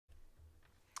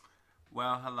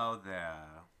Well, hello there.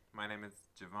 My name is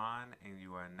Javon, and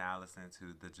you are now listening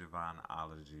to the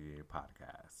JVaughnology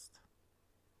Podcast.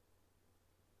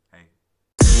 Hey.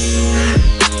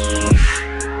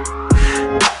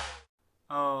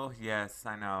 Oh, yes,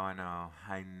 I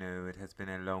know. It has been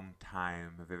a long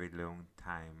time, a very long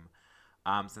time,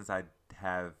 since I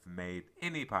have made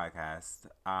any podcast.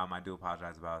 I do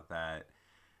apologize about that.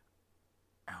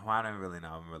 Well, I don't really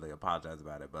know. I'm really apologize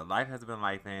about it, but life has been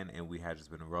life and we had just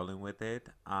been rolling with it.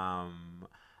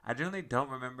 I generally don't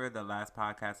remember the last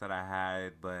podcast that I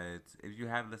had, but if you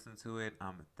have listened to it,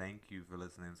 thank you for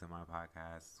listening to my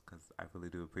podcast because I really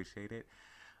do appreciate it.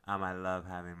 I love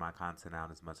having my content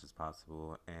out as much as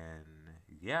possible, and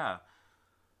yeah.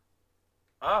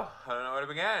 Oh, I don't know where to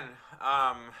begin.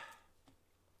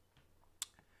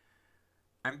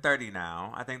 I'm 30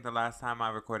 now. I think the last time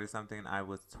I recorded something, I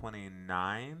was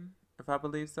 29, if I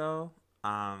believe so.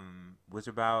 Which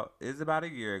about is about a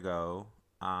year ago.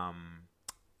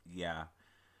 Yeah,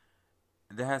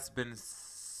 there has been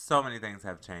so many things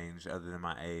have changed other than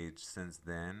my age since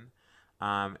then.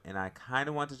 And I kind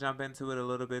of want to jump into it a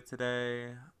little bit today.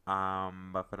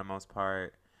 But for the most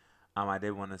part, I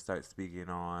did want to start speaking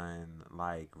on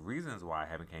like reasons why I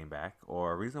haven't came back,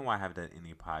 or reason why I haven't done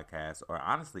any podcasts, or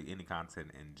honestly any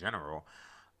content in general.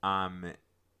 Um,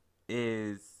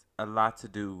 is a lot to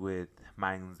do with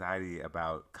my anxiety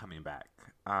about coming back.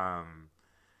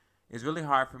 It's really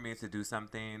hard for me to do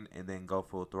something and then go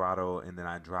full throttle and then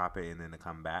I drop it and then to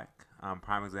come back.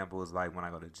 Prime example is like when I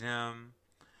go to gym.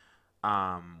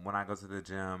 When I go to the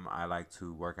gym, I like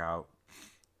to work out.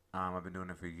 I've been doing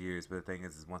it for years, but the thing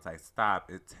is once I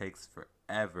stop, it takes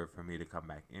forever for me to come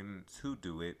back in to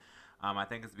do it. I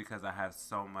think it's because I have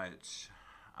so much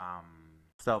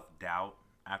self doubt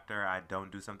after I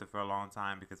don't do something for a long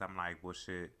time because I'm like, well,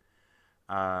 shit,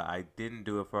 I didn't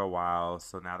do it for a while,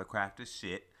 so now the craft is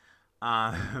shit.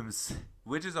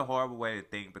 Which is a horrible way to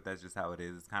think, but that's just how it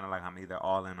is. It's kind of like I'm either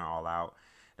all in or all out.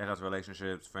 That goes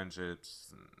relationships,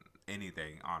 friendships,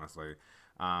 anything, honestly.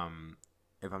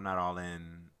 If I'm not all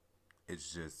in, it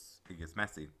gets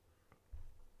messy.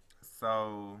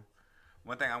 So,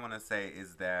 one thing I want to say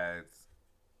is that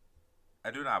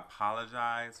I do not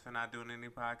apologize for not doing any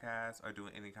podcasts or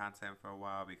doing any content for a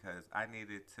while because I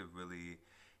needed to really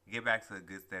get back to a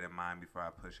good state of mind before I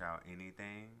push out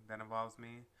anything that involves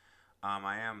me.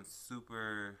 I am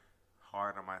super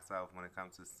hard on myself when it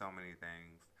comes to so many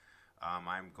things.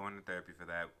 I'm going to therapy for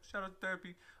that. Shout out to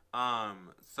therapy.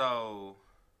 So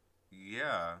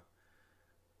yeah,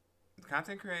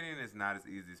 content creating is not as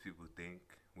easy as people think,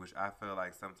 which I feel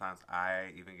like sometimes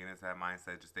I even get into that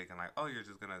mindset just thinking like, oh, you're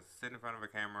just gonna sit in front of a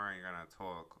camera and you're gonna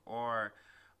talk, or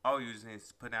oh, you just need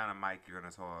to put down a mic, you're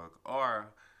gonna talk,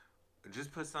 or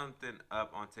just put something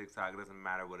up on TikTok. It doesn't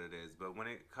matter what it is. But when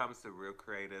it comes to real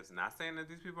creatives, not saying that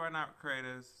these people are not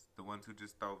creatives, the ones who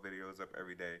just throw videos up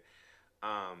every day.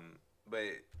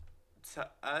 But to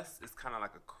us, it's kind of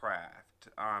like a craft.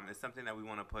 It's something that we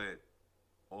want to put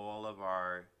all of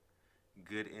our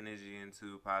good energy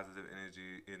into, positive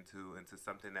energy into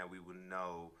something that we would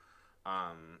know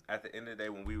at the end of the day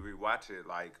when we rewatch it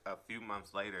like a few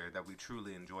months later that we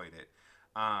truly enjoyed it.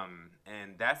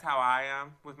 And that's how I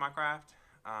am with my craft.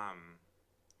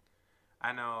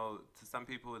 I know to some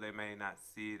people they may not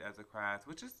see it as a craft,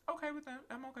 which is okay with that.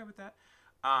 I'm okay with that.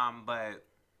 But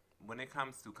when it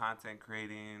comes to content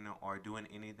creating or doing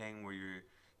anything where you're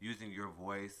using your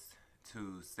voice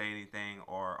to say anything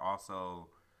or also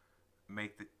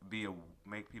make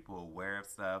people aware of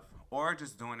stuff or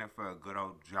just doing it for a good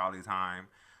old jolly time,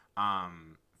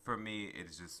 for me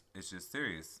it's just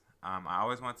serious. I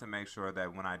always want to make sure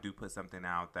that when I do put something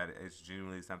out that it's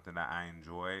genuinely something that I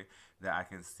enjoy, that I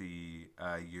can see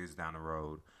years down the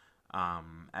road.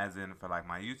 As in for like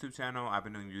my YouTube channel, I've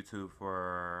been doing YouTube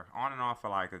for on and off for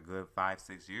like a good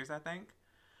 5-6 years, I think.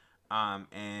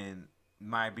 And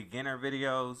my beginner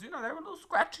videos, they were a little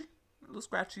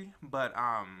scratchy, but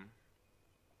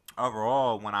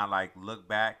overall, when I like look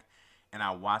back and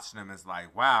I watch them, it's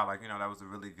like wow, like that was a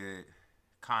really good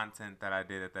content that I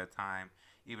did at that time,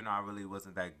 even though I really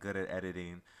wasn't that good at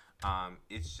editing.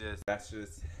 It's just that's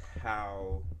just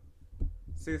how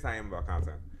serious I am about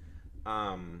content.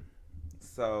 Um,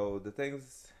 so the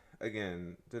things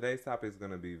again, today's topic is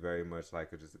gonna be very much like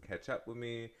just to catch up with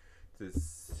me, to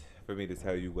for me to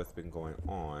tell you what's been going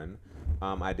on.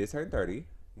 I did turn 30.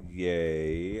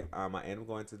 Yay! I am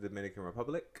going to the Dominican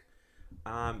Republic,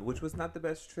 which was not the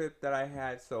best trip that I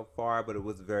had so far, but it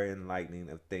was very enlightening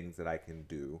of things that I can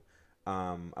do.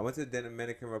 I went to the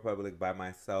Dominican Republic by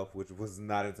myself, which was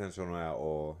not intentional at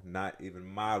all, not even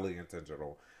mildly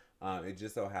intentional. It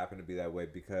just so happened to be that way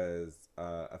because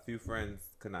a few friends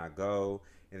could not go,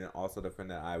 and then also the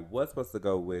friend that I was supposed to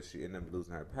go with, she ended up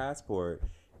losing her passport,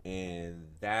 and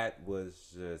that was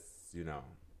just, it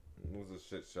was a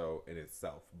shit show in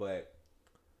itself. But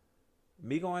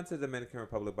me going to the Dominican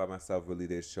Republic by myself really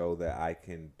did show that I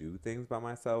can do things by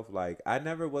myself. Like, I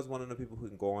never was one of the people who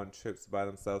can go on trips by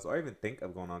themselves or even think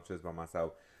of going on trips by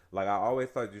myself. Like, I always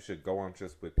thought you should go on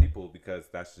trips with people because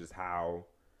that's just how,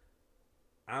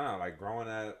 I don't know, like growing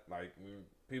up, like when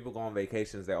people go on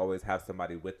vacations, they always have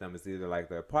somebody with them. It's either like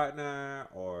their partner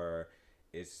or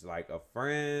it's like a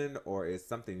friend or it's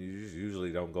something you just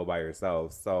usually don't go by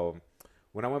yourself. So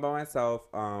when I went by myself,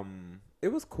 it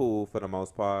was cool for the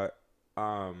most part.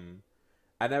 Um,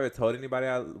 I never told anybody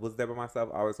I was there by myself.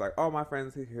 I was like, oh, my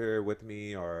friend's here with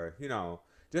me, or,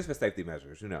 just for safety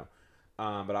measures.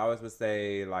 But I always would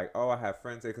say, like, oh, I have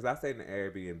friends here, because I stayed in an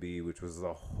Airbnb, which was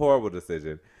a horrible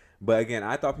decision. But again,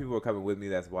 I thought people were coming with me.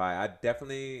 That's why I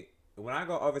definitely, when I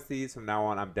go overseas from now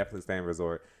on, I'm definitely staying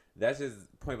resort. That's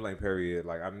just point blank, period.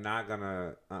 Like, I'm not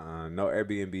gonna, no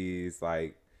Airbnbs.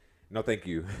 Like, no, thank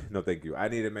you. No, thank you. I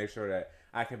need to make sure that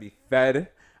I can be fed.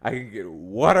 I can get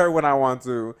water when I want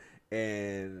to.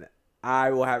 And I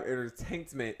will have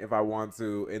entertainment if I want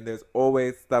to. And there's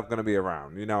always stuff going to be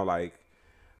around. Like,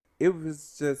 it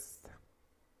was just,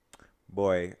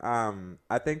 boy.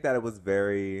 I think that it was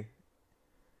very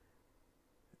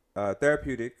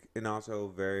therapeutic and also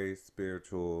very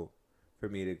spiritual for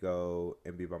me to go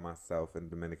and be by myself in the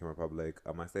Dominican Republic.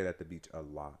 I stayed at the beach a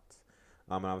lot.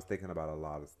 And I was thinking about a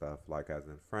lot of stuff, like as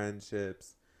in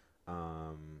friendships,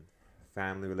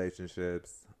 family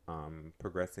relationships,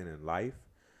 progressing in life,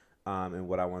 and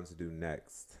what I wanted to do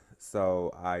next.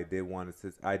 So I did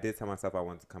tell myself I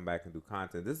wanted to come back and do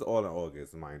content. This is all in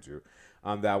August, mind you.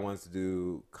 That I wanted to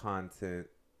do content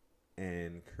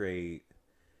and create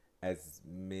as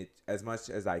much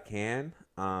as I can,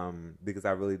 because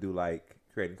I really do like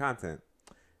creating content.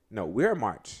 No, we're in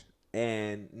March,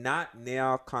 and not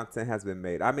now content has been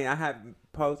made. I mean, I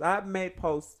have made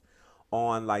posts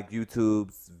on like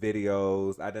YouTube's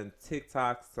videos. I done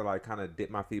TikToks to like kind of dip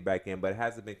my feet back in, but it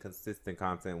hasn't been consistent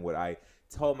content what I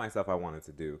told myself I wanted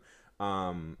to do.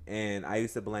 And I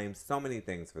used to blame so many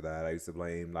things for that. I used to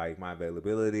blame like my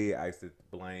availability. I used to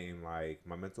blame like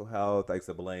my mental health. I used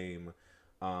to blame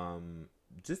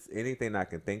just anything I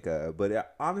can think of.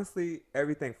 But honestly,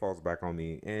 everything falls back on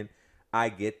me, and I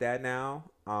get that now.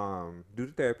 Due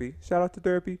to therapy. Shout out to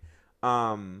therapy.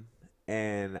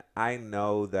 And I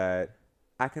know that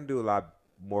I can do a lot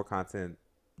more content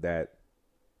that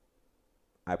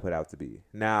I put out to be.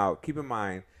 Now, keep in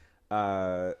mind,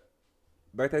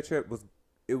 birthday trip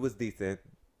was decent.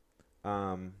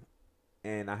 Um,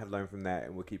 and I have learned from that,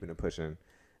 and we're keeping it pushing.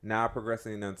 Now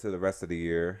progressing into the rest of the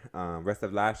year, rest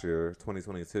of last year,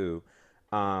 2022.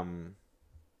 I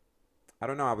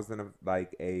don't know. I was in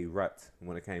a rut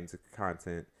when it came to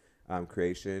content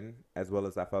creation, as well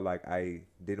as I felt like I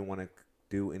didn't want to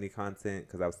do any content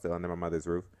because I was still under my mother's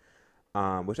roof.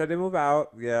 Which I did move out.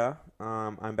 Yeah.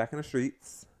 I'm back in the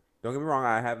streets. Don't get me wrong.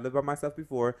 I have lived by myself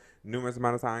before, numerous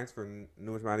amount of times for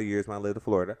numerous amount of years when I lived in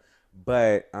Florida.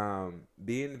 But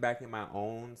being back in my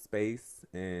own space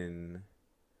and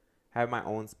having my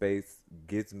own space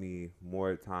gives me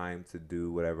more time to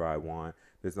do whatever I want.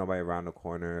 There's nobody around the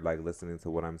corner like listening to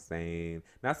what I'm saying.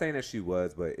 Not saying that she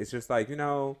was, but it's just like,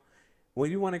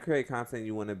 when you want to create content,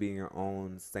 you want to be in your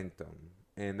own sanctum.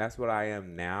 And that's what I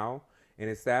am now. And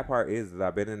the sad part is that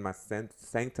I've been in my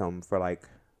sanctum for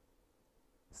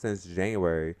since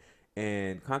January,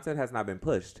 and content has not been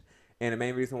pushed. And the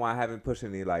main reason why I haven't pushed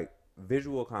any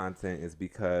visual content is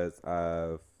because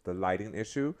of the lighting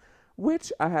issue,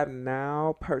 which I have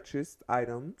now purchased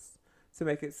items to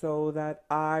make it so that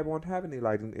I won't have any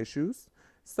lighting issues.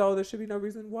 So there should be no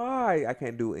reason why I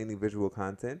can't do any visual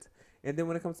content. And then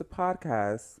when it comes to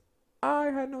podcasts, I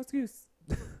had no excuse.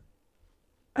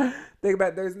 Think about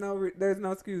it, there's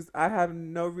no excuse. I have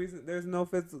no reason. There's no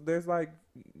physical.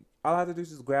 All I have to do is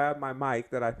just grab my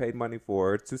mic that I paid money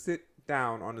for to sit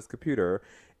down on this computer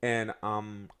and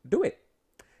do it.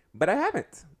 But I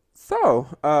haven't. So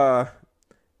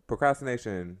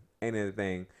procrastination ain't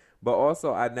anything. But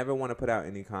also, I never want to put out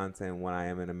any content when I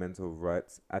am in a mental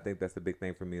rut. I think that's a big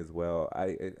thing for me as well.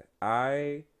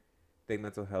 I think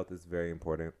mental health is very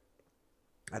important.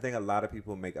 I think a lot of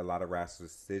people make a lot of rash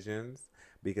decisions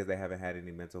because they haven't had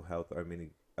any mental health or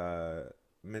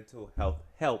mental health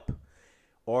help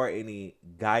or any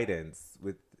guidance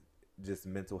with just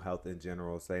mental health in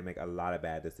general. So they make a lot of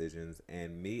bad decisions.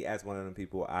 And me, as one of them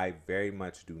people, I very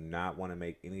much do not want to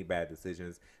make any bad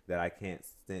decisions that I can't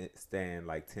stand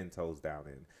 10 toes down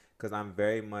in. Because I'm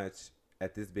very much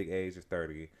at this big age of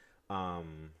 30,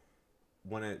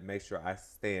 want to make sure I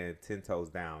stand 10 toes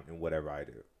down in whatever I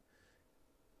do.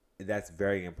 That's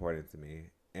very important to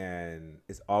me. And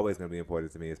it's always going to be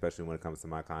important to me, especially when it comes to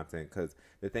my content. Because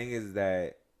the thing is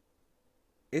that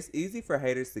it's easy for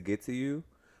haters to get to you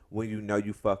when you know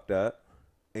you fucked up.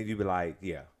 And you be like,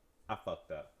 yeah, I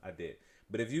fucked up. I did.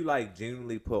 But if you like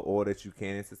genuinely put all that you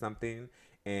can into something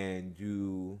and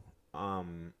you,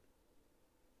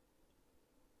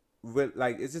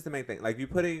 like, it's just the main thing. Like, you're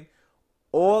putting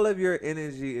all of your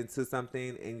energy into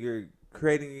something and you're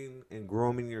creating and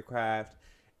grooming your craft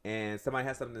and somebody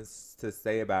has something to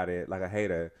say about it, like a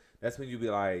hater, that's when you be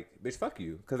like, bitch, fuck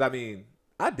you. Because, I mean,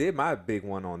 I did my big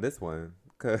one on this one.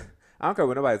 Because I don't care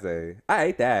what nobody say. I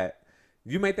ate that.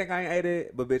 You may think I ain't ate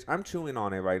it, but, bitch, I'm chewing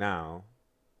on it right now.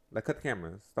 Like, cut the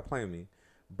cameras. Stop playing me.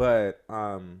 But,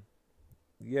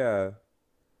 yeah.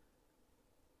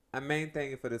 A main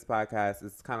thing for this podcast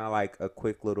is kind of like a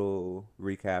quick little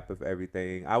recap of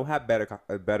everything. I will have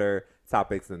better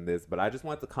topics than this, but I just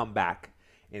want to come back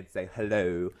and say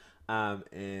hello,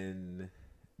 and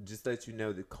just let you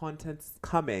know the content's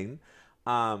coming.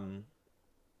 I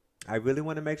really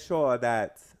want to make sure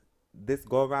that this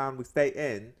go around we stay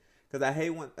in, because I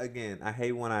hate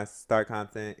when I start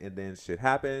content and then shit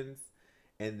happens.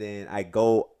 And then I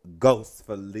go ghost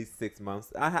for at least 6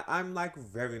 months. I'm like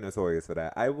very notorious for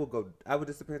that. I would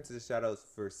disappear into the shadows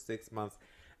for 6 months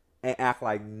and act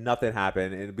like nothing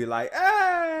happened and be like,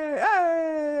 hey,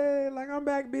 like I'm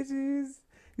back, bitches.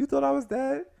 You thought I was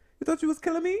dead? You thought you was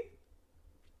killing me?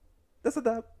 That's a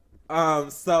dub.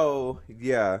 So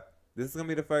yeah, this is gonna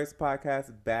be the first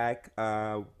podcast back.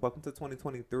 Welcome to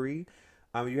 2023.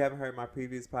 You haven't heard my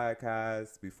previous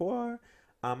podcasts before.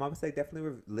 I would say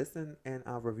definitely listen and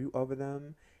review over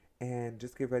them and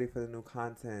just get ready for the new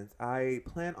content. I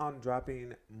plan on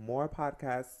dropping more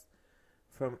podcasts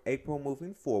from April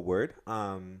moving forward.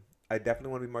 I definitely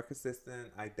want to be more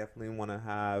consistent. I definitely want to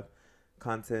have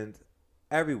content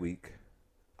every week.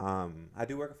 I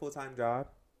do work a full-time job.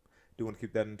 Do want to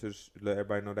keep that let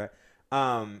everybody know that.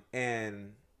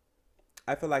 And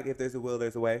I feel like if there's a will,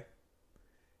 there's a way.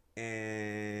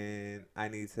 And I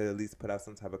need to at least put out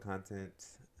some type of content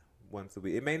once a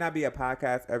week. It may not be a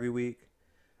podcast every week.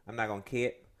 I'm not gonna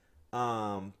kid.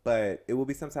 But it will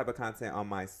be some type of content on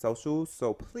my socials.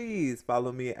 So please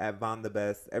follow me at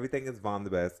vaughnthabest. Everything is Vaughn the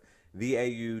Best.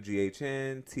 VAUGHNTHA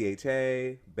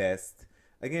best.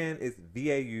 Again, it's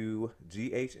VAUGHNTHA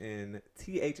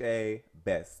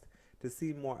best to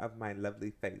see more of my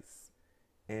lovely face.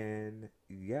 And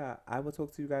yeah, I will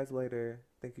talk to you guys later.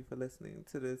 Thank you for listening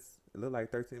to this. It looked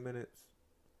like 13 minutes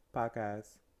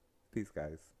podcast. Peace,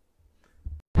 guys.